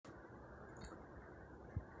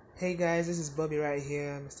Hey guys, this is Bobby right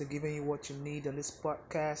here. I'm Mr. Giving you what you need on this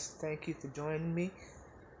podcast. Thank you for joining me.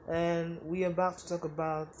 And we're about to talk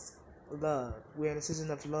about love. We're in a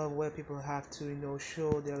season of love where people have to,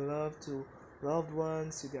 show their love to loved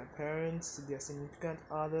ones, to their parents, to their significant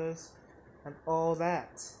others, and all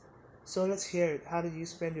that. So let's hear it. How did you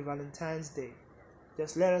spend your Valentine's Day?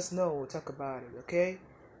 Just let us know. We'll talk about it, okay?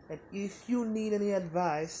 And if you need any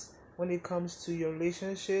advice when it comes to your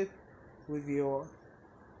relationship with your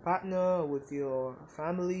partner, with your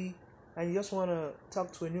family, and you just want to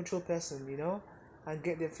talk to a neutral person, and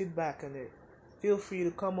get their feedback on it, feel free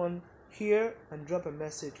to come on here and drop a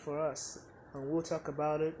message for us, and we'll talk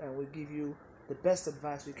about it and we'll give you the best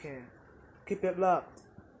advice we can. Keep it locked.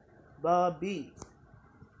 Bobby.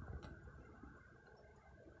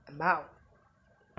 I'm out.